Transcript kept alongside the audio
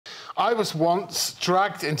I was once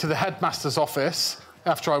dragged into the headmaster's office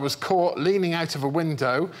after I was caught leaning out of a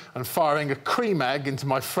window and firing a cream egg into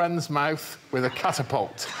my friend's mouth with a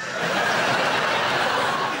catapult.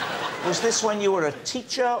 Was this when you were a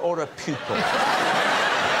teacher or a pupil?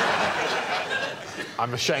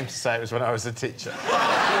 I'm ashamed to say it was when I was a teacher.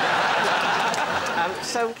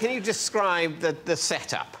 So, can you describe the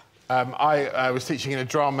setup? I was teaching in a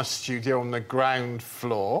drama studio on the ground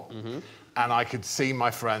floor, and I could see my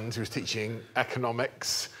friend who was teaching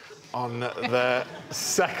economics on the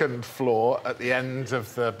second floor at the end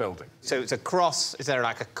of the building. So it's across... Is there,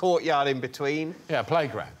 like, a courtyard in between? Yeah,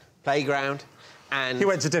 playground. Playground, and... You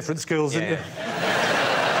went to different schools, didn't you?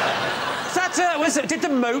 Did the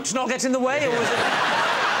moat not get in the way, or was it...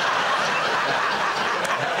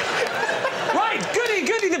 Right,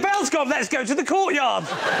 goody, the bell's gone, let's go to the courtyard.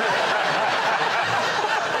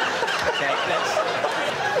 OK, let's...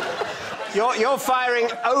 You're firing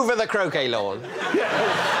over the croquet lawn. Yeah.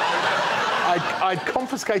 I'd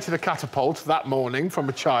confiscated a catapult that morning from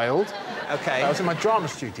a child. OK. I was in my drama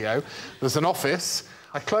studio. There's an office.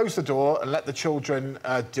 I closed the door and let the children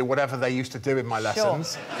do whatever they used to do in my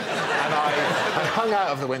lessons. Sure. And I hung out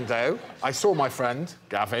of the window. I saw my friend,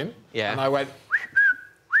 Gavin. Yeah. And I went...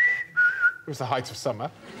 It was the height of summer.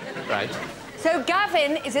 Right. So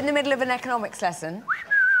Gavin is in the middle of an economics lesson,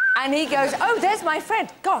 and he goes, oh, there's my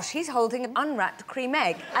friend. Gosh, he's holding an unwrapped cream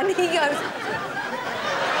egg. And he goes...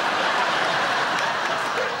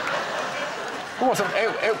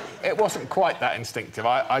 It wasn't quite that instinctive.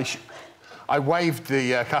 I waved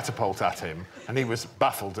the catapult at him, and he was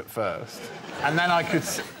baffled at first. And then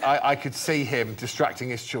I could see him distracting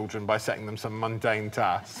his children by setting them some mundane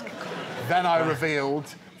task. Then I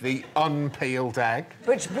revealed the unpeeled egg.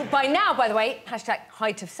 Which, by now, by the way,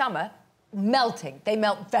 #height of summer, melting. They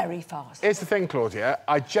melt very fast. Here's the thing, Claudia.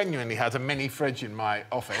 I genuinely had a mini fridge in my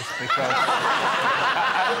office because...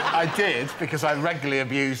 I did, because I regularly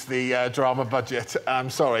abused the drama budget. I'm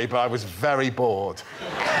sorry, but I was very bored.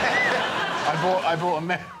 I bought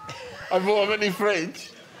a mini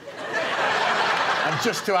fridge. And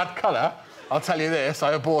just to add colour, I'll tell you this,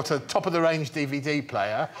 I bought a top-of-the-range DVD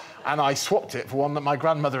player and I swapped it for one that my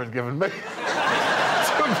grandmother had given me.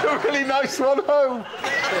 Took a really nice one home.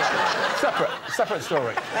 Separate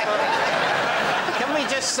story. Can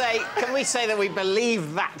we say that we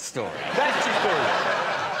believe that story? That's the story.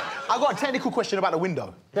 I've got a technical question about the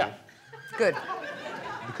window. Yeah. Good.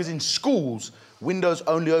 Because in schools, windows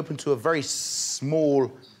only open to a very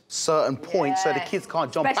small, certain point, so the kids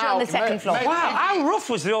can't jump Especially out. on the second floor. Wow, how rough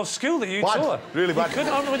was your school that you saw? Really bad. You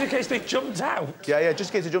couldn't, on in case they jumped out. Yeah,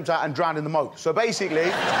 just in case they jumped out and drowned in the moat. So basically...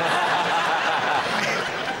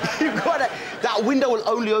 you've got that window will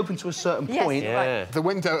only open to a certain point. Yeah. Right. The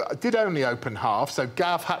window did only open half, so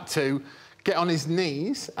Gav had to get on his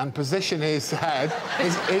knees and position his head.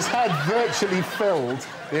 His head virtually filled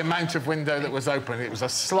the amount of window that was open. It was a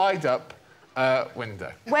slide-up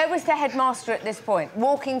window. Where was the headmaster at this point?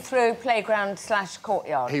 Walking through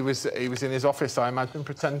playground/courtyard? He was in his office, I imagine,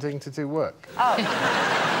 pretending to do work. Oh.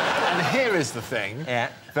 And here is the thing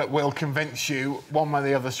that will convince you one way or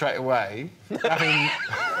the other straight away. Gavin...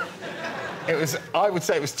 I would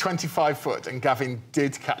say it was 25 foot, and Gavin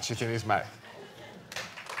did catch it in his mouth.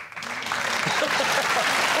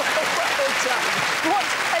 What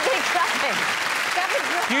are they clapping?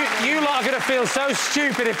 You lot are going to feel so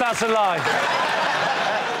stupid if that's a lie.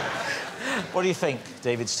 What do you think,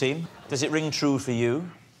 David's team? Does it ring true for you?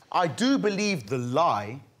 I do believe the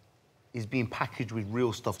lie is being packaged with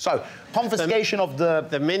real stuff. So, confiscation of the...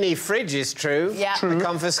 The mini fridge is true. Yeah. True. The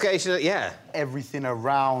confiscation, yeah. Everything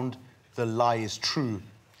around the lie is true,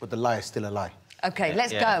 but the lie is still a lie. OK,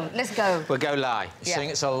 let's go. Let's go. We'll go lie. You're saying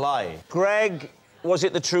it's a lie. Greg, was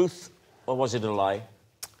it the truth or was it a lie?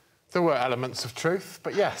 There were elements of truth,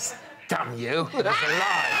 but yes. Damn you, it was a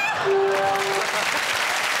lie.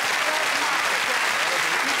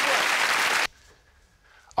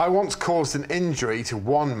 I once caused an injury to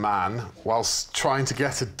one man whilst trying to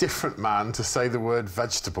get a different man to say the word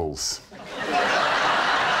vegetables.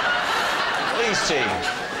 Please, team.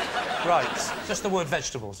 Right, just the word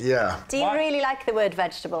vegetables. Yeah. Do you really like the word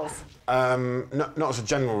vegetables? Not as a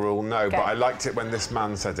general rule, no, Okay. but I liked it when this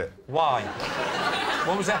man said it. Why?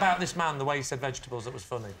 What was it about this man, the way he said vegetables, that was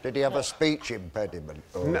funny? Did he have a speech impediment?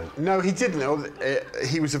 Or... No, he didn't.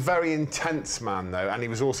 He was a very intense man, though, and he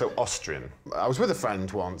was also Austrian. I was with a friend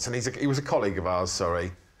once, and he was a colleague of ours,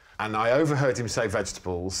 sorry, and I overheard him say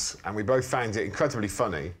vegetables, and we both found it incredibly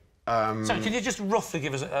funny. So, can you just roughly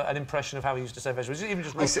give us an impression of how he used to say vegetables? Even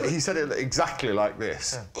just roughly? He said it exactly like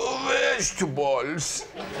this. Yeah. Vegetables.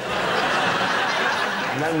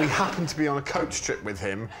 And then we happened to be on a coach trip with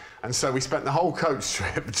him, and so we spent the whole coach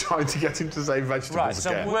trip trying to get him to say vegetables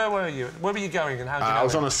again. So where were you? Where were you going and how did you know I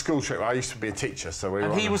was him? on a school trip. I used to be a teacher, so we were.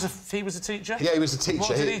 And he was a teacher? Yeah, he was a teacher.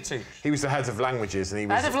 What did he teach? He was the head of languages, and he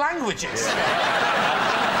was... Head of languages? Yeah.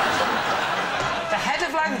 The head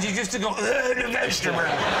of languages used to go...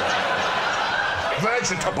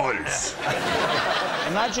 Vegetables!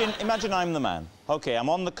 Imagine I'm the man. OK, I'm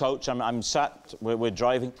on the coach, I'm sat, we're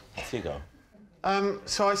driving. Off you go.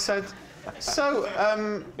 So I said... So,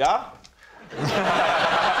 Yeah?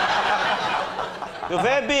 You're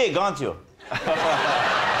very big, aren't you?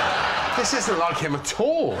 This isn't like him at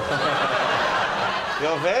all.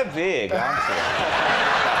 You're very big, aren't you?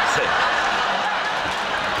 Sit.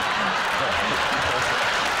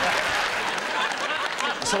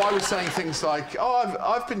 So I was saying things like, oh,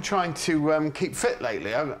 I've been trying to keep fit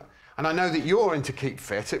lately, and I know that you're into keep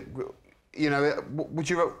fit. You know, would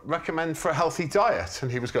you recommend for a healthy diet? And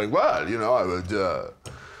he was going, well, you know, I would...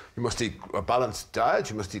 you must eat a balanced diet,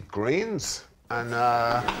 you must eat greens, and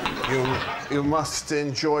you must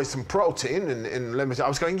enjoy some protein in limited... I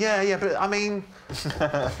was going, yeah, but I mean,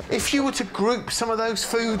 if you were to group some of those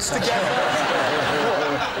foods together...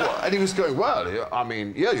 And he was going, well, I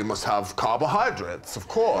mean, yeah, you must have carbohydrates, of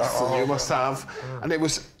course, and you must have... And it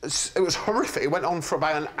was horrific. It went on for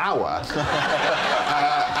about an hour.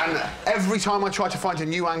 And every time I tried to find a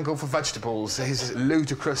new angle for vegetables, his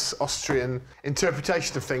ludicrous Austrian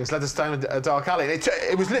interpretation of things led us down a dark alley.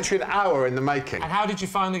 It was literally an hour in the making. And how did you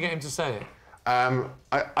finally get him to say it?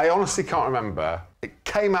 I honestly can't remember. It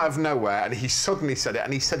came out of nowhere, and he suddenly said it,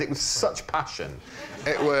 and he said it with such passion.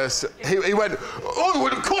 It was... He went, oh,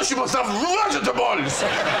 well, of course you must have vegetables!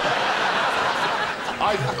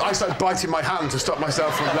 I started biting my hand to stop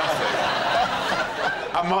myself from laughing.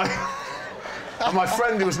 And my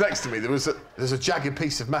friend who was next to me, there's a jagged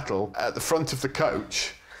piece of metal at the front of the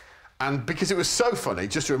coach, and because it was so funny,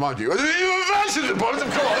 just to remind you, vegetables,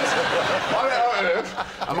 of course!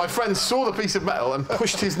 And my friend saw the piece of metal and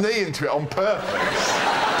pushed his knee into it on purpose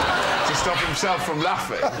to stop himself from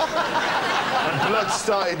laughing. And blood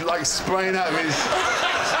started, like, spraying out of his...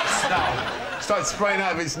 Started spraying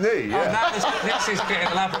out of his knee, yeah. Oh, this is getting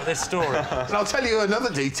elaborate, this story. And I'll tell you another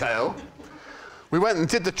detail. We went and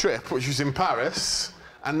did the trip, which was in Paris,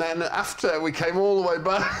 and then after we came all the way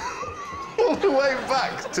back... all the way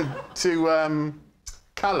back to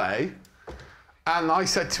Calais, and I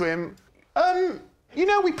said to him, you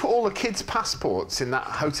know, we put all the kids' passports in that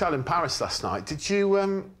hotel in Paris last night. Did you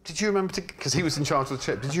remember to... Because he was in charge of the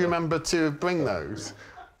trip. Did you remember to bring those?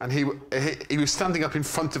 And he was standing up in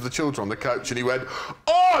front of the children on the coach, and he went,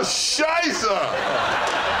 oh, Scheiße!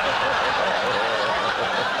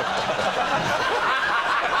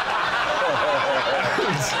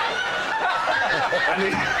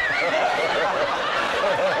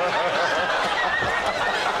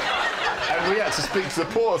 And we had to speak to the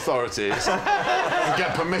port authorities and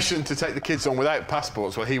get permission to take the kids on without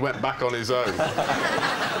passports while he went back on his own.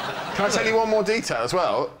 Can I tell you one more detail as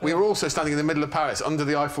well? We were also standing in the middle of Paris under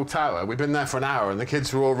the Eiffel Tower. We'd been there for an hour and the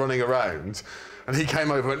kids were all running around. And he came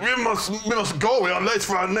over and went, we must go, we are late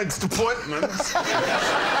for our next appointment.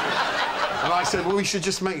 And I said, well, we should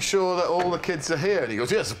just make sure that all the kids are here. And he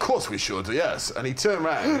goes, yes, of course we should, yes. And he turned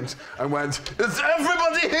round and went, is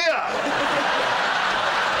everybody here?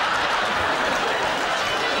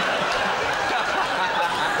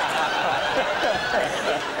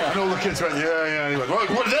 And all the kids went, yeah. And he went,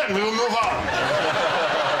 well, then we will move on.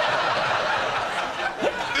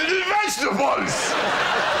 Vegetables!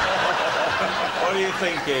 What are you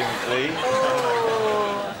thinking, Lee?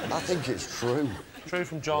 I think it's true. True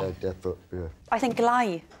from John. Yeah, definitely, yeah. I think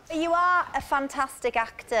lie. You are a fantastic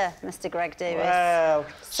actor, Mr. Greg Davies. Well,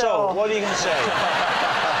 so what are you going to say?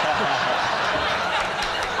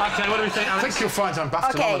 OK, what do we think, Alex? I think you'll find I'm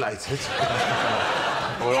BAFTA nominated.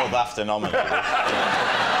 We're all BAFTA nominated.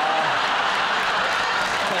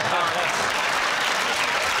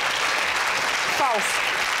 False.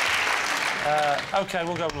 OK,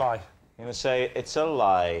 we'll go lie. You're going to say it's a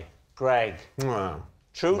lie. Greg. Well,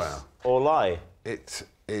 Truth or lie? It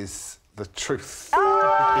is the truth.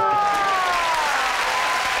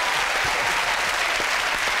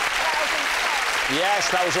 Yes,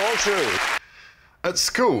 that was all true. At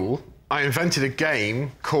school, I invented a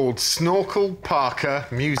game called Snorkel Parker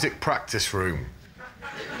Music Practice Room.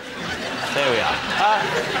 There we are.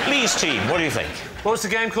 Lee's team, what do you think? What was the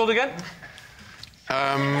game called again?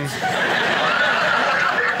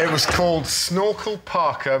 It was called Snorkel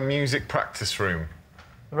Parker Music Practice Room.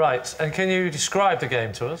 Right, and can you describe the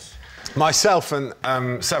game to us? Myself and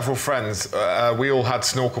several friends, we all had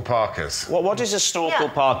snorkel parkas. What is a snorkel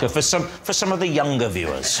parka for some of the younger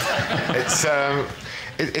viewers?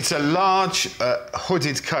 It's a large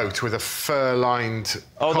hooded coat with a fur-lined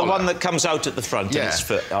collar. The one that comes out at the front. Yeah. And it's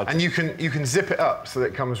fur. And you can zip it up so that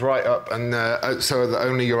it comes right up, and so that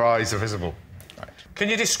only your eyes are visible. Can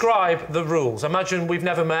you describe the rules? Imagine we've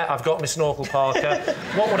never met, I've got my snorkel parka.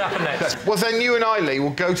 What would happen next? Well, then you and I, Lee, will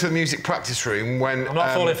go to the music practice room when... I'm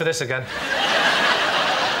not falling for this again.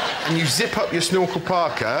 And you zip up your snorkel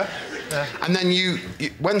parka, and then you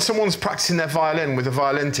when someone's practicing their violin with a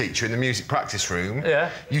violin teacher in the music practice room,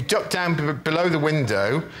 you duck down below the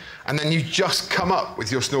window, and then you just come up with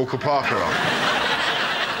your snorkel parka on.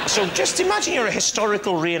 So just imagine you're a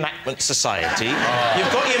historical reenactment society.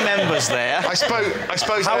 You've got your members there. I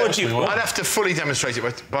suppose. How would you? I'd have to fully demonstrate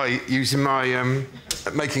it by using my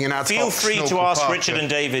making an ad hoc. Feel free to ask Richard and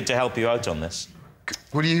David to help you out on this.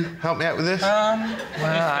 Will you help me out with this? Well,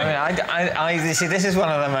 I mean, I you see, this is one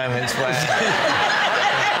of the moments where I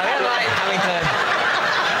don't like having to.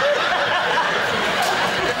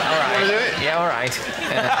 All right. You want to do it? Yeah, all right.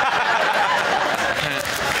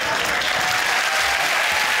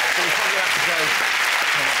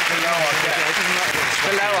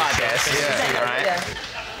 Below our desk. Yeah. All right. Yeah.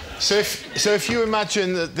 So if you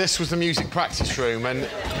imagine that this was the music practice room and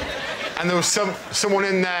there was someone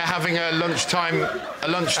in there having a lunchtime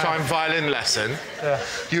violin lesson,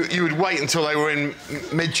 you would wait until they were in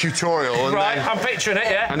mid-tutorial. And right, then, I'm picturing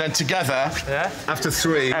it, yeah. And then together, after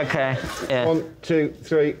 3. Okay. Yeah. 1, 2,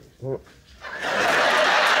 3.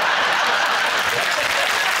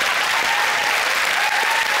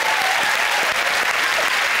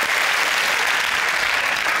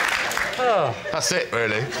 That's it,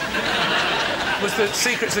 really. Was the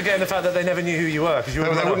secret to getting the fact that they never knew who you were? Because you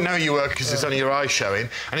were They wouldn't know who you were because it's only your eyes showing.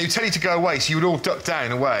 And he'd tell you to go away, so you would all duck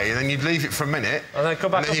down away, and then you'd leave it for a minute. And then come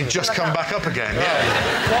back and then you'd just come back up again,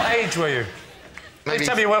 yeah. What age were you? Maybe...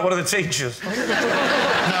 Tell me you weren't one of the teachers.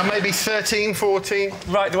 No, maybe 13, 14.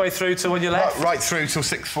 Right the way through to when you left? Right through till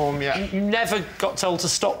sixth form, yeah. You never got told to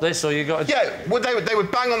stop this, or you got... Yeah, well, they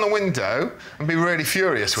would bang on the window and be really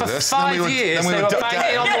furious with us. For 5 years, they were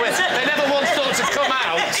banging on the window. They never once thought to come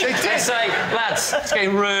out and say, lads, it's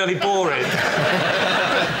getting really boring.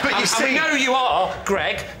 But you see... we know you are,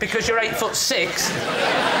 Greg, because you're 8'6".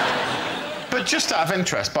 But just out of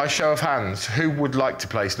interest, by show of hands, who would like to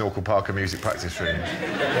play Snorkel Parker music practice room?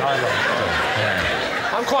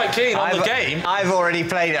 I'm quite keen on the game. I've already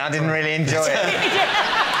played it. I didn't really enjoy it.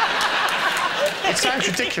 It sounds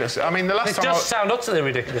ridiculous. I mean, the last time... It does sound utterly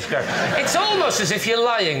ridiculous, Greg. It's almost as if you're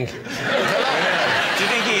lying. Do you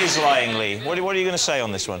think he is lying, Lee? What are you going to say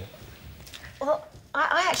on this one? Well,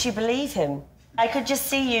 I actually believe him. I could just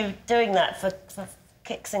see you doing that for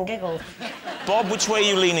kicks and giggles. Bob, which way are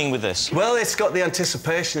you leaning with this? Well, it's got the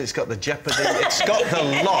anticipation, it's got the jeopardy, it's got the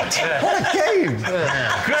lot. What a game!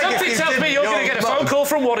 Greg, something tells me you're going to get a phone call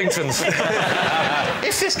from Waddington's.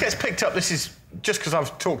 If this gets picked up, this is... Just because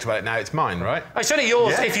I've talked about it now, it's mine, right? It's only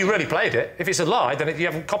yours if you really played it. If it's a lie, then you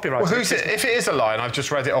haven't copyrighted it. Well, if it is a lie and I've just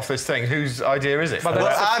read it off this thing, whose idea is it? Well, the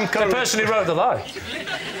person who wrote the lie.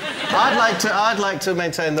 I'd like to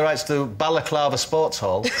maintain the rights to Balaclava Sports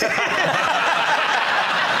Hall.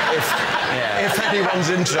 if anyone's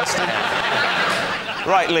interested.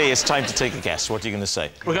 Right, Lee, it's time to take a guess. What are you going to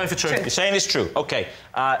say? We're going for truth. You're saying it's true. OK.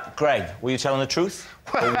 Greg, were you telling the truth?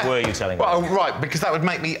 Or were you telling the truth? Well, right, because that would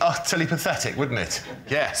make me utterly pathetic, wouldn't it?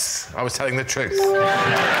 Yes, I was telling the truth.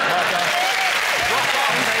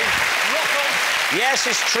 Yes,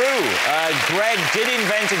 it's true. Greg did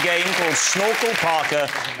invent a game called Snorkel Parker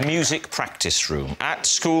Music Practice Room. At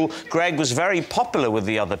school, Greg was very popular with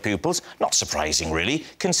the other pupils. Not surprising, really,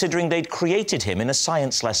 considering they'd created him in a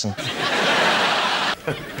science lesson.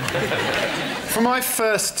 For my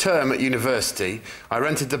first term at university, I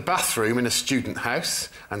rented the bathroom in a student house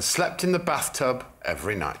and slept in the bathtub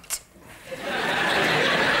every night.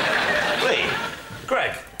 Lee?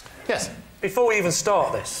 Greg? Yes? Before we even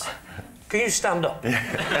start this, can you stand up? There'll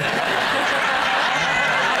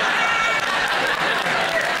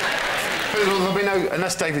be no...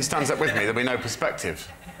 Unless David stands up with me, there'll be no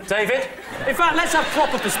perspective. David? In fact, let's have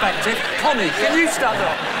proper perspective. Connie, can you stand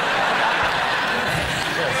up?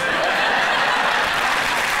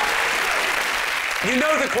 You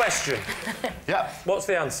know the question. Yeah. What's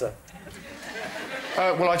the answer?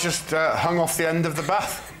 Well, I just hung off the end of the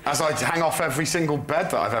bath, as I hang off every single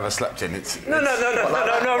bed that I've ever slept in. No.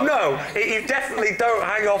 You definitely don't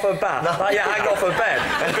hang off a bath. Like you hang off a bed.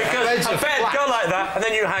 Because a bed go like that, and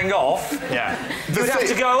then you hang off. Yeah. You'd have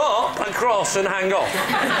to go up and cross and hang off.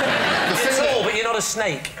 It's all, but you're not a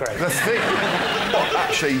snake, Greg. The thing what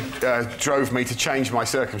actually drove me to change my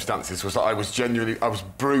circumstances was that I was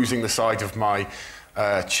bruising the side of my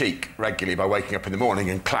cheek regularly by waking up in the morning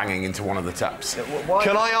and clanging into one of the taps.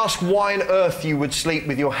 Can I ask why on earth you would sleep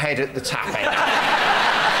with your head at the tap end?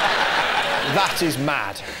 That is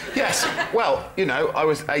mad. Yes, well, you know, I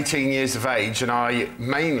was 18 years of age and I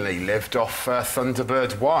mainly lived off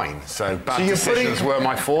Thunderbird wine, so bad decisions were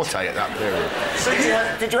my forte at that period. So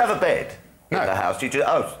did you have a bed in the house? Did you,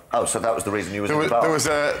 oh, so that was the reason you was in the bar? There was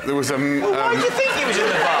a... Well, why do you think he was in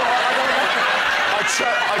the bar?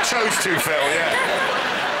 I chose to, Phil, yeah.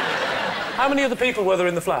 How many other people were there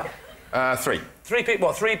in the flat? 3. 3 people,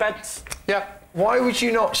 what, 3 beds? Yeah. Why would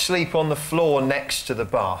you not sleep on the floor next to the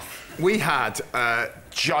bath? We had a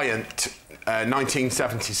giant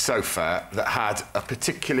 1970s sofa that had a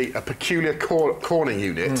peculiar corner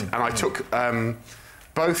unit, and I took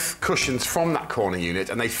both cushions from that corner unit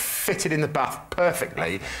and they fitted in the bath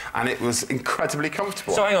perfectly, and it was incredibly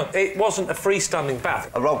comfortable. So hang on, it wasn't a freestanding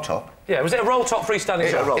bath? A roll top? Yeah, was it a roll top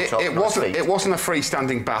freestanding bath? It wasn't a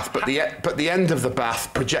freestanding bath, but the end of the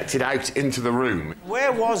bath projected out into the room.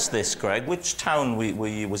 Where was this, Greg? Which town were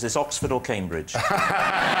you? Was this Oxford or Cambridge?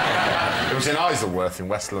 It was in Isleworth in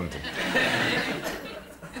West London.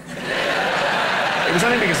 It was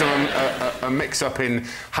only because of a mix-up in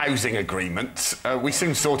housing agreements. We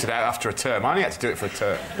soon sorted it out after a term. I only had to do it for a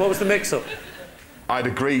term. What was the mix-up? I'd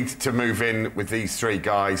agreed to move in with these 3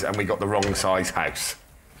 guys and we got the wrong size house.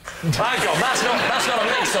 Hang on, that's not a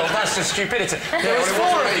mix-up, that's just stupidity. There was 4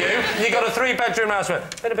 of you, and you got a 3-bedroom house.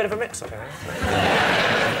 Been a bit of a mix-up,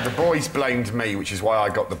 The boys blamed me, which is why I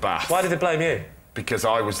got the bath. Why did they blame you? Because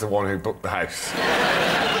I was the one who booked the house.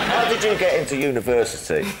 How did you get into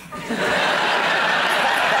university?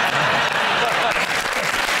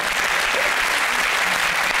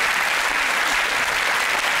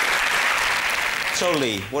 So,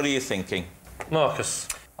 Lee, what are you thinking? Marcus?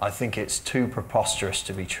 I think it's too preposterous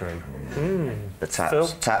to be true. The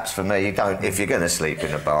taps for me, you don't... If you're going to sleep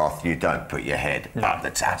in a bath, you don't put your head up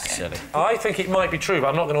the tap. Silly. I think it might be true, but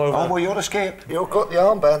I'm not going to Oh, well, you're the skip. You've got the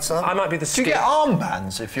armband, son. I might be the skip. Do you get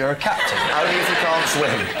armbands if you're a captain? Only if you can't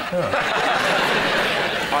swim.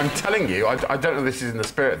 I'm telling you, I don't know if this is in the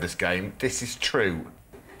spirit of this game, this is true.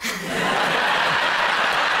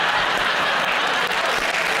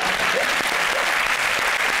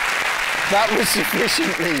 That was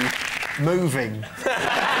sufficiently moving.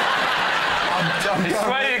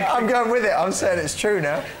 I'm going with it. I'm saying it's true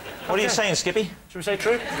now. What are you saying, Skippy? Should we say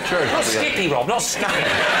true? True. Not Skippy, Rob, not Skippy.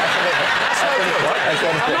 That's no good, right?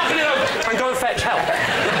 I'm not going to go and go and fetch help.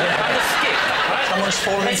 I'm the skip, right? Someone's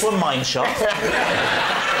fallen into a mine shaft.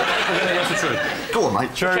 We're going to go for true. Go on,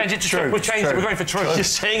 mate. True. Change it to true. We've changed it. We're going for true. You're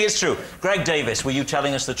saying it's true. Greg Davies, were you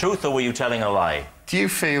telling us the truth or were you telling a lie? Do you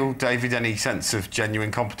feel, David, any sense of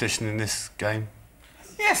genuine competition in this game?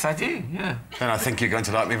 Yes, I do, yeah. Then I think you're going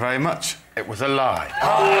to like me very much. It was a lie.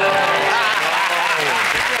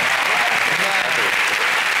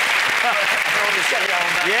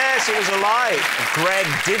 Yes, it was a lie. Greg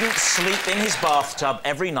didn't sleep in his bathtub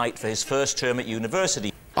every night for his first term at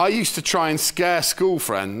university. I used to try and scare school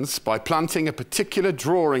friends by planting a particular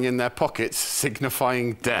drawing in their pockets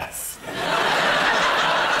signifying death.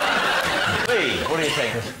 Lee, what do you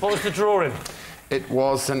think? What was the drawing? It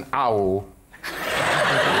was an owl.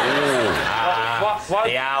 What?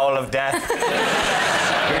 The Owl of Death.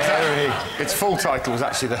 Its full title was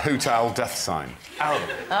actually the Hoot Owl Death Sign. Owl.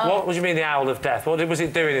 What do you mean, the Owl of Death? What was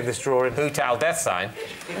it doing in this drawing? Hoot Owl Death Sign.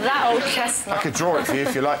 That old chestnut. I could draw it for you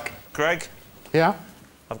if you like. Greg? Yeah?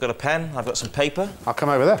 I've got a pen, I've got some paper. I'll come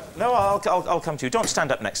over there. No, I'll come to you. Don't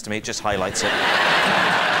stand up next to me, it just highlights it.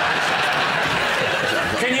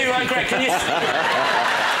 Can you, Greg, can you...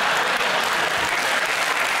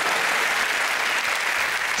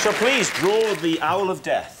 So please, draw the Owl of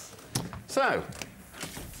Death. So...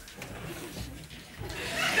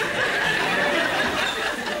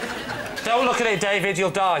 Don't look at it, David, you'll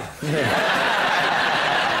die.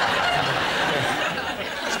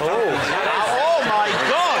 Oh my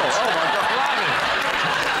God!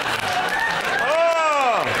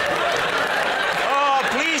 Oh,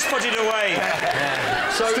 please put it away.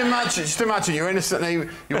 So just imagine you're innocently,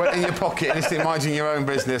 you went in your pocket, innocently minding your own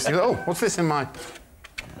business. You go, oh, what's this in my...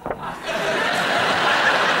 Oh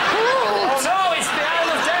no, it's the Owl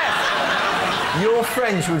of Death! Your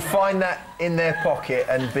friends would find that in their pocket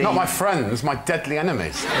and be... Not my friends, my deadly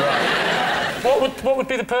enemies. Right. What would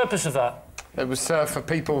be the purpose of that? It was for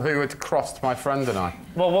people who had crossed my friend and I.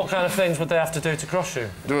 Well, what kind of things would they have to do to cross you?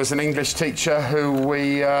 There was an English teacher who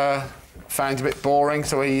we found a bit boring,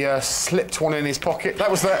 so he slipped one in his pocket. That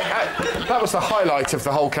was the highlight of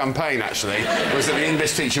the whole campaign, actually, was that the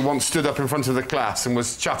English teacher once stood up in front of the class and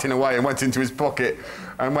was chatting away and went into his pocket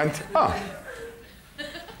and went, oh.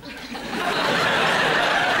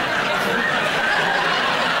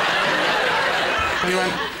 And he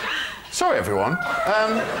went, sorry, everyone.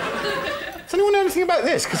 Does anyone know anything about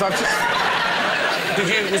this? Because I've just...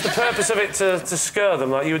 Was the purpose of it to scare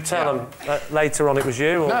them? Like, you would tell them later on it was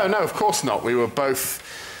you? Or? No, of course not. We were both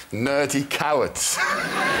nerdy cowards.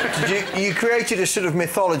 You created a sort of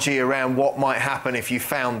mythology around what might happen if you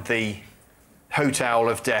found the hoot owl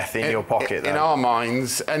of death in your pocket, In our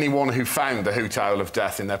minds, anyone who found the hoot owl of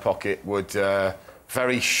death in their pocket would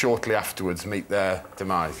very shortly afterwards meet their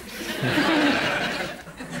demise.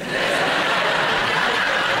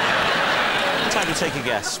 Time to take a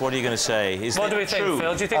guess. What are you going to say? What do we think,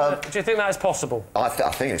 Phil? Do you think that is possible? I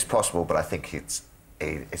think it's possible, but I think it's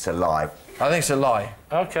a lie. I think it's a lie.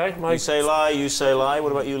 OK, You say lie, you say lie.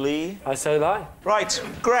 What about you, Lee? I say lie. Right,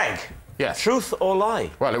 Greg. Yes. Truth or lie?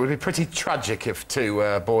 Well, it would be pretty tragic if two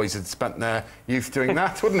boys had spent their youth doing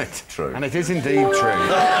that, wouldn't it? True. And it is indeed true.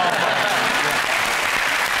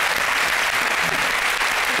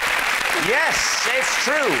 Yes, it's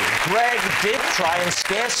true. Greg did try and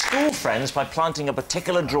scare school friends by planting a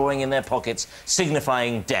particular drawing in their pockets,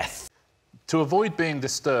 signifying death. To avoid being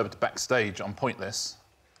disturbed backstage on Pointless,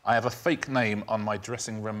 I have a fake name on my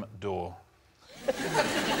dressing room door.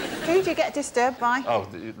 Who do you get disturbed by? Oh,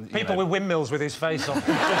 People with windmills with his face on.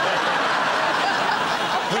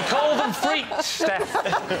 We call them freaks, Steph.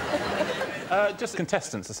 Just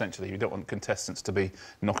contestants, essentially. You don't want contestants to be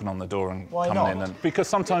knocking on the door and Why coming not? in. Because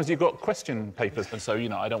sometimes you've got question papers, and so, you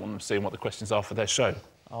know, I don't want them seeing what the questions are for their show.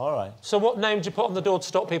 All right. So what name do you put on the door to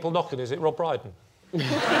stop people knocking? Is it Rob Brydon?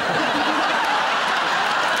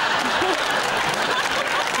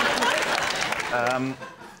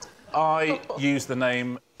 I use the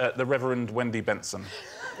name the Reverend Wendy Benson.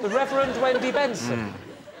 The Reverend Wendy Benson?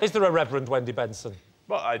 Is there a Reverend Wendy Benson?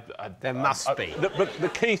 Well, There must be. But the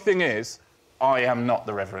key thing is, I am not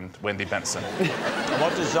the Reverend Wendy Benson.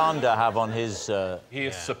 What does Xander have on his... He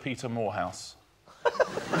is Sir Peter Morehouse.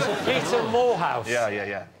 Sir Peter Morehouse?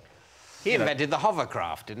 Yeah. He invented the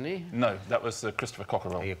hovercraft, didn't he? No, that was Christopher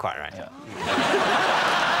Cockerell. Oh, you're quite right. Yeah.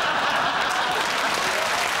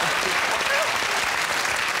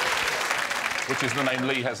 Which is the name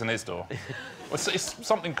Lee has in his door. It's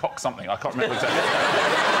something cock something. I can't remember exactly.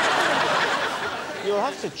 You'll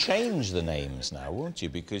have to change the names now, won't you?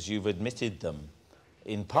 Because you've admitted them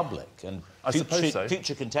in public. And I suppose so.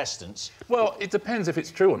 Future contestants... Well, it depends if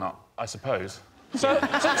it's true or not, I suppose. So,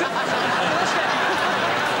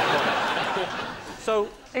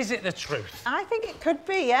 is it the truth? I think it could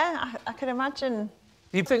be, yeah. I can imagine.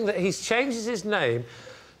 You think that he's changes his name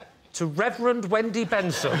to Reverend Wendy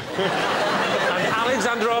Benson and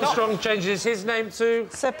Alexander Armstrong changes his name to...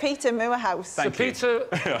 Sir Peter Morehouse. Sir Peter...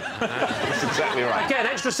 That's exactly right. Again,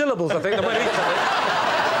 extra syllables, I think, the way he said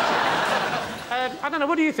it. I don't know,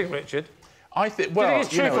 what do you think, Richard? I think, well... Do you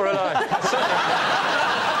think it's true or a lie?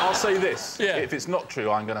 I'll say this. Yeah. If it's not true,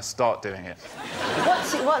 I'm going to start doing it.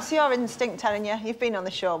 What's your instinct telling you? You've been on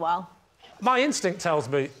the show a while. My instinct tells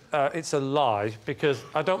me it's a lie because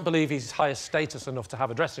I don't believe he's higher status enough to have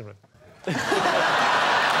a dressing room.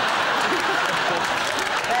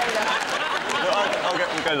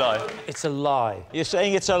 I'll go lie. It's a lie. You're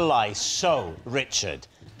saying it's a lie. So, Richard,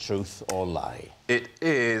 truth or lie? It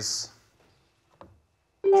is...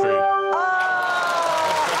 true.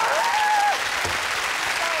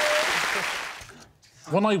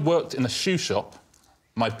 When I worked in a shoe shop,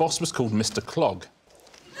 my boss was called Mr. Clog.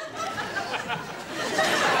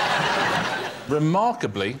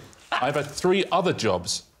 Remarkably, I've had 3 other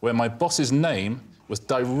jobs where my boss's name was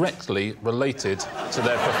directly related to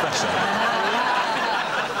their profession.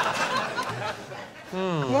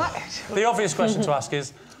 What? The obvious question to ask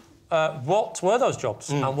is, what were those jobs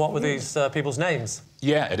and what were these people's names?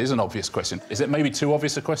 Yeah, it is an obvious question. Is it maybe too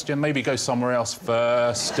obvious a question? Maybe go somewhere else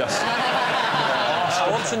first, just... I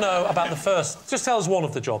want to know about the first. Just tell us one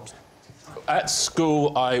of the jobs. At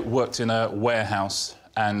school, I worked in a warehouse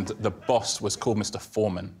and the boss was called Mr.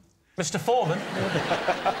 Foreman. Mr. Foreman?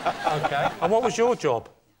 OK. And what was your job?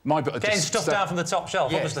 Getting stuff down from the top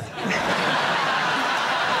shelf, yes. obviously.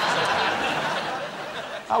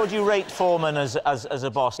 How would you rate Foreman as a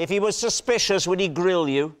boss? If he was suspicious, would he grill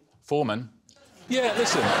you? Foreman? Yeah,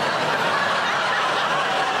 listen.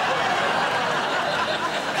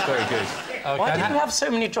 Very good. Okay. Why did you have so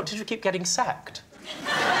many jobs? Did you keep getting sacked?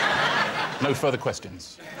 No further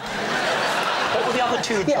questions. What were the other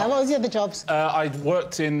two jobs? Yeah, what was the other jobs? I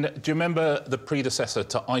worked in... Do you remember the predecessor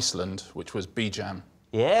to Iceland, which was B-Jam?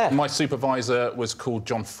 Yeah. My supervisor was called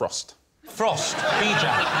John Frost. Frost,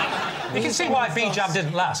 B-Jam. You can see why B-Jam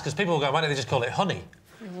didn't last, because people will go, why don't they just call it honey?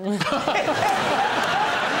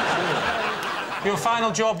 Your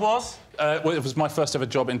final job was? Well, it was my first ever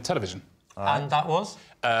job in television. And that was?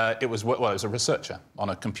 It was a researcher on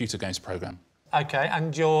a computer games programme. OK,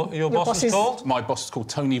 and your boss is called? My boss is called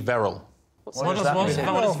Tony Verrill. What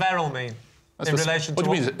does Verrill mean? In relation to what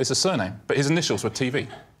do you mean? It's a surname, but his initials were TV.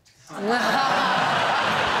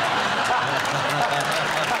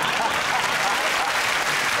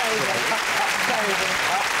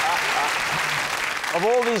 Of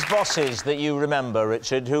all these bosses that you remember,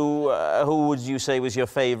 Richard, who would you say was your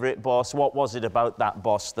favourite boss? What was it about that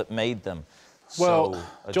boss that made them well, so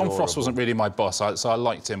John adorable? Frost wasn't really my boss, so I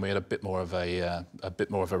liked him. We had a bit more of a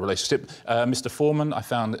relationship. Mr. Foreman, I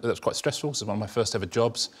found that was quite stressful. It was one of my first ever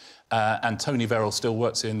jobs. And Tony Verrill still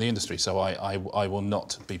works in the industry, so I will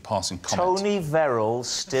not be passing comment. Tony Verrill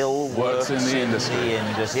still works in the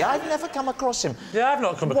industry. I've never come across him. Yeah, I've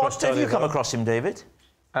not come across Tony. Have you come across him, David?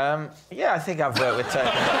 Yeah, I think I've worked with Tony.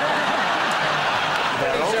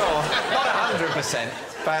 Sure, not 100%,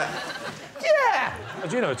 but yeah.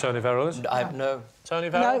 Do you know who Tony Verrill is? No. Tony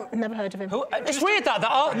Verrill? No, never heard of him. It's weird that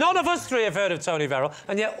none of us three have heard of Tony Verrill,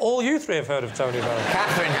 and yet all you three have heard of Tony Verrill.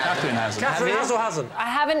 Catherine hasn't. Catherine has or hasn't? I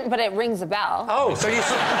haven't, but it rings a bell. Oh, so you...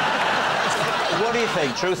 What do you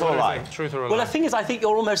think, truth or lie? Truth or lie? Well, the thing is, I think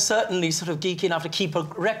you're almost certainly sort of geeky enough to keep a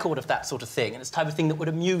record of that sort of thing, and it's the type of thing that would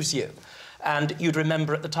amuse you. And you'd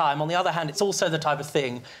remember at the time. On the other hand, it's also the type of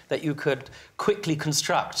thing that you could quickly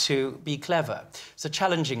construct to be clever. It's a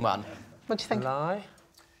challenging one. What do you think? Lie?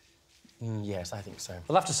 Yes, I think so.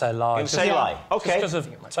 We'll have to say lie. You'll say lie. OK. Just because of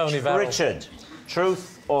Tony Verrill. Richard,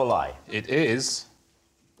 truth or lie? It is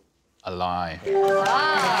a lie.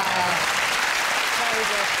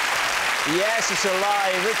 Yes, it's a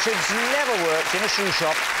lie. Richard's never worked in a shoe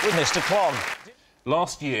shop with Mr. Clog.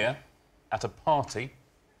 Last year, at a party,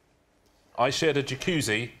 I shared a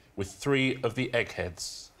jacuzzi with 3 of the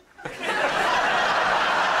eggheads. Jerry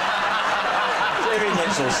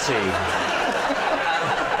Mitchell's tea.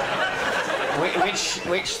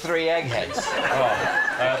 Which 3 eggheads?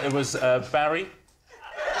 Oh, it was Barry.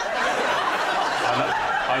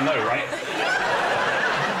 I know, right?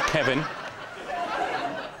 Kevin.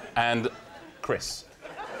 And Chris.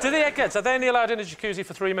 Do the eggheads, are they only allowed in a jacuzzi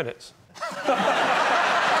for 3 minutes?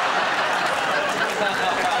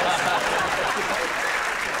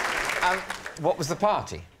 What was the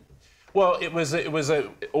party? Well, it was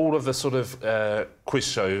all of the sort of quiz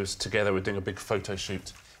shows together. We're doing a big photo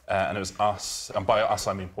shoot, and it was us, and by us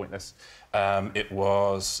I mean Pointless. It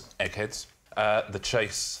was Eggheads, The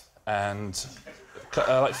Chase, and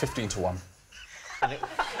like 15 to 1. How'd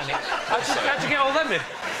you get all them in?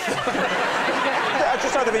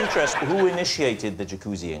 Just out of interest, who initiated the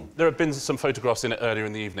jacuzziing? There had been some photographs in it earlier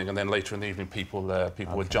in the evening, and then later in the evening, people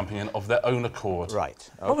were jumping in of their own accord. Right.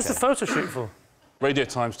 Okay. What was the photo shoot for? Radio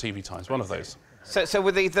Times, TV Times, one of those. So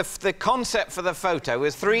with the concept for the photo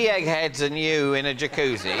was 3 eggheads and you in a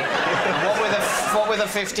jacuzzi. what were the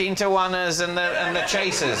 15 to 1ers and the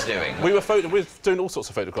chasers doing? We were doing all sorts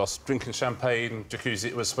of photographs, drinking champagne, jacuzzi.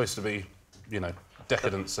 It was supposed to be, you know,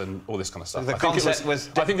 decadence and all this kind of stuff. The concept was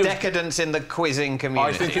decadence in the quizzing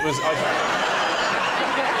community. I think it was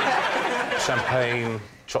champagne,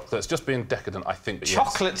 chocolates, just being decadent. I think.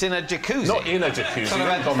 Chocolates in a jacuzzi. Not in a jacuzzi. Sort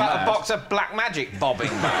of a box of black magic bobbing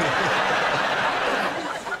back.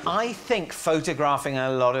 I think photographing a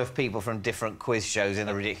lot of people from different quiz shows in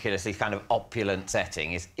a ridiculously kind of opulent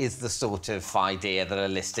setting is the sort of idea that a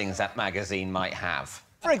listings at magazine might have.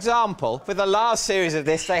 For example, for the last series of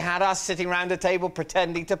this, they had us sitting round a table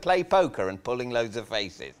pretending to play poker and pulling loads of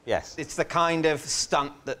faces. Yes. It's the kind of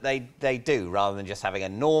stunt that they do, rather than just having a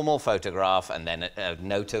normal photograph and then a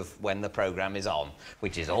note of when the programme is on,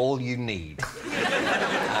 which is all you need.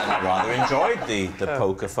 I rather enjoyed the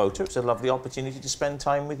poker photo. It's a lovely opportunity to spend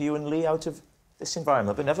time with you and Lee out of this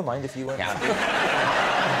environment, but never mind if you weren't happy.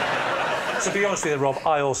 To be honest with you, Rob,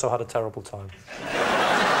 I also had a terrible time.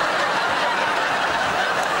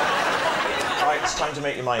 It's time to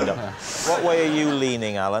make your mind up. What way are you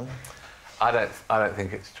leaning, Alan? I don't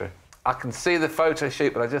think it's true. I can see the photo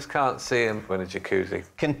shoot, but I just can't see him in a jacuzzi.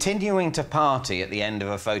 Continuing to party at the end of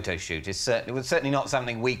a photo shoot was certainly not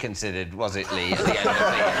something we considered, was it, Lee, at the end of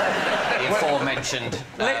the aforementioned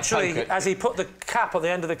Literally, poker. as he put the cap on the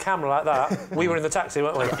end of the camera like that, we were in the taxi,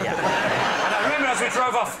 weren't we? Yeah. And I remember as we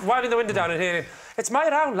drove off, winding the window down and hearing, "It's my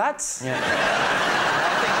round, lads." Yeah.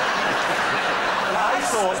 I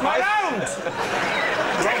thought, "It's my round!"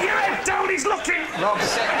 Take your head down, he He's looking! Rob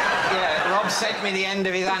sent me the end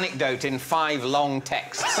of his anecdote in 5 long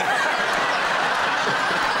texts. So,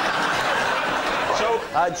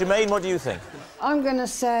 Jermaine, what do you think? I'm going to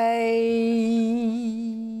say...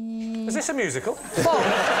 Is this a musical?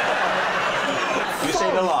 You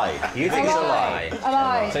say a lie. You think it's a lie? A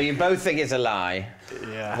lie. So you both think it's a lie?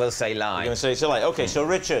 Yeah. We'll say lie. You're going to say it's a lie. OK, so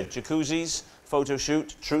Richard, jacuzzis, photo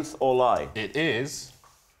shoot, truth or lie? It is...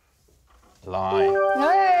 lie.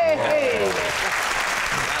 Hey!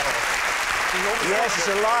 Yes, it's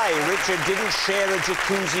a lie. Richard didn't share a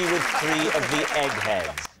jacuzzi with 3 of the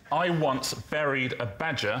eggheads. I once buried a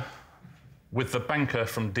badger with the banker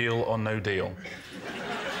from Deal or No Deal.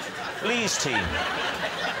 Lee's team.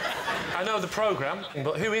 I know the programme,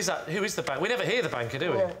 but who is that? Who is the banker? We never hear the banker,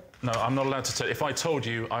 do we? No, I'm not allowed to tell. If I told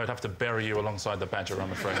you, I would have to bury you alongside the badger,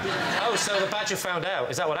 I'm afraid. Oh, so the badger found out.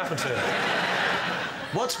 Is that what happened to him?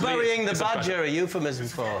 What's burying the badger a euphemism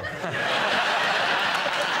for?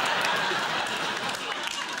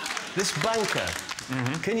 This banker,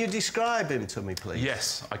 can you describe him to me, please?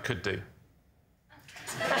 Yes, I could do.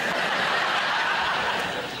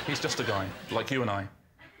 He's just a guy, like you and I.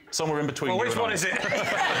 Somewhere in between you and I. Which one is it?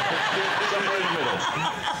 Somewhere in the middle.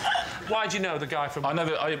 Why do you know the guy from... I know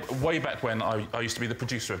that way back when I used to be the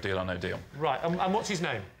producer of Deal or No Deal. Right, and what's his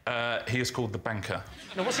name? He is called the banker.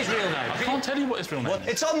 No, what's his real name? I can't tell you what his real name is.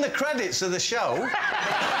 It's on the credits of the show.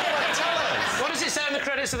 Tell us. What does it say on the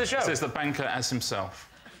credits of the show? It says the banker as himself.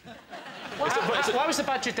 Why was the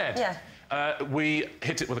badger dead? Yeah. We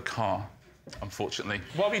hit it with a car, unfortunately.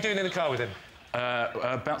 What were you doing in the car with him?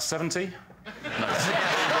 About 70. No.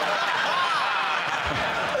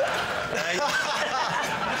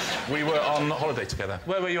 We were on holiday together.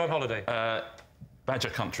 Where were you on holiday? Badger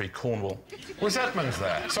Country, Cornwall. Was Edmonds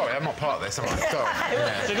there? Sorry, I'm not part of this, am I? Sorry.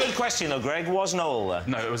 It's a good question, though, Greg. Was Noel there?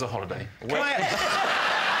 No, it was a holiday.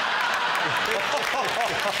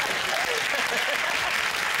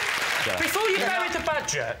 Before you buried the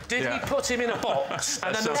badger, did he put him in a box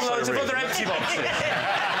and then there were loads of other empty boxes?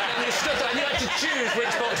 And you stood there and you had to choose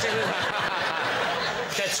which box it was.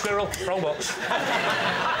 Dead squirrel, wrong box.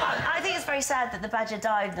 I think it's very sad that the badger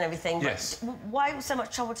died and everything. But yes. Why so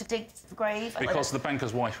much trouble to dig the grave? Because the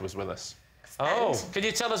banker's wife was with us. Oh, can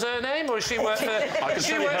you tell us her name, or does she work for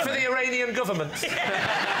the Iranian government?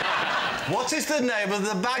 What is the name of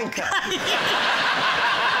the banker?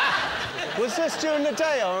 Was this during the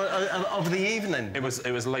day or of the evening? It was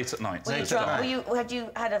late at night. Had you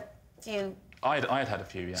had a few? I had a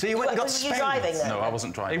few, yeah. So you went and got Were you driving then? No, I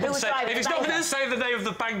wasn't driving. If he's not going to say the name of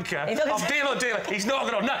the banker, of Deal or Deal, he's not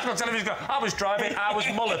going on national television go, I was driving, I was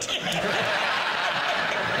mullet. I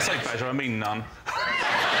say badger, I mean none.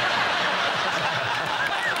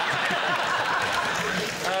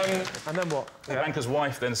 And then what? The banker's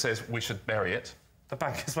wife then says we should bury it. The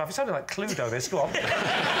banker's wife? It sounded like Cluedo, this. Go on.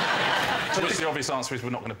 To which the obvious answer is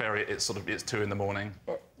we're not going to bury it. It's 2 in the morning.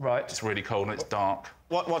 Right. It's really cold and it's dark.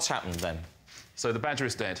 What's happened then? So the badger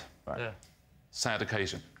is dead. Right. Yeah. Sad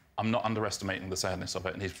occasion. I'm not underestimating the sadness of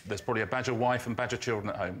it. And there's probably a badger wife and badger children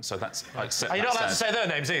at home, so that's... I accept Are you not allowed to sad. say their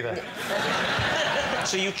names either?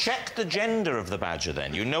 So you checked the gender of the badger,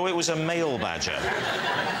 then? You know it was a male badger?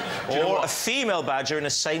 Or a female badger in a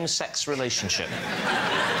same-sex relationship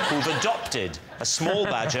who've adopted a small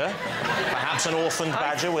badger, perhaps an orphaned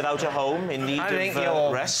badger without a home in need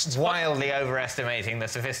of rest? Wildly overestimating the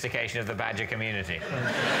sophistication of the badger community.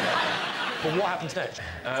 Well, what happens next?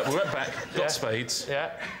 We went back, got spades.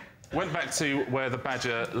 Yeah. Went back to where the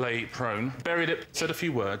badger lay prone, buried it, said a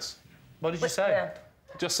few words. What did you say?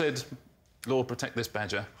 Just said, Lord, protect this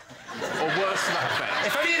badger. Or worse to that effect.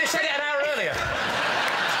 If only you'd have said it an hour earlier.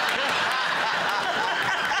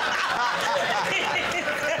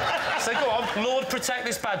 So go on, Lord, protect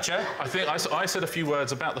this badger. I think I said a few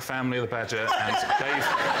words about the family of the badger and gave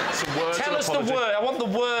some words Tell us the word. I want the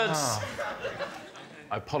words.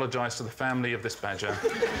 I apologise to the family of this badger,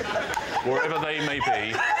 wherever they may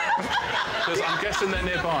be, because I'm guessing they're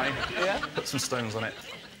nearby. Yeah. Put some stones on it.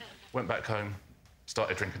 Went back home,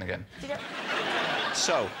 started drinking again.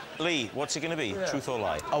 So, Lee, what's it going to be? Yeah. Truth or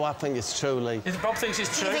lie? Oh, I think it's true, Lee. Rob thinks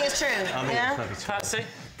it's true. You think it's true? Yeah. Patsy?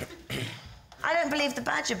 I don't believe the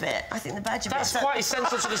badger bit. I think the badger bit... That's quite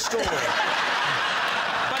essential to the story.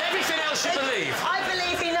 But everything else you believe. I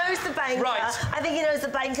believe he knows the banker. Right. I think he knows the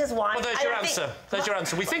banker's wife. Well, there's your answer. There's your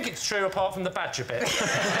answer. We think it's true apart from the badger bit.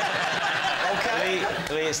 OK.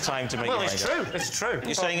 Lee, it's time to make your mind it's up. true. It's true.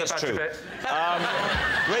 You're saying it's true.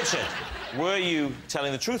 Richard, were you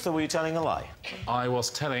telling the truth or were you telling a lie? I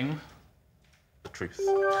was telling the truth.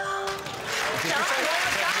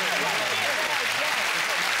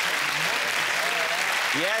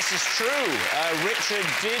 Yes, it's true. Richard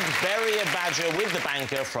did bury a badger with the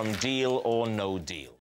banker from Deal or No Deal.